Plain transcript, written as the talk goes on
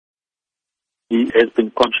He has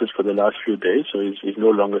been conscious for the last few days, so he's no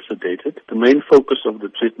longer sedated. The main focus of the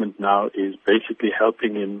treatment now is basically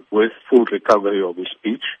helping him with full recovery of his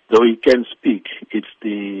speech. Though he can speak, it's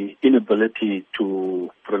the inability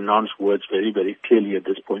to pronounce words very, very clearly at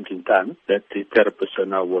this point in time that the therapists are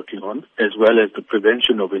now working on, as well as the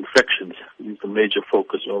prevention of infections is the major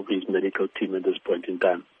focus of his medical team at this point in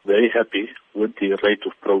time. Very happy with the rate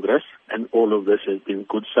of progress, and all of this has been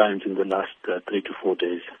good signs in the last 3 to 4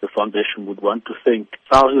 days. The foundation would want to thank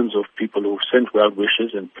thousands of people who've sent well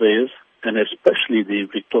wishes and prayers, and especially the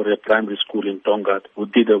Victoria Primary School in Tongaat, who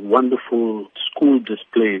did a wonderful school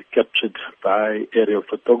display captured by aerial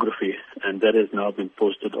photography, and that has now been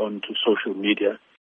posted onto social media.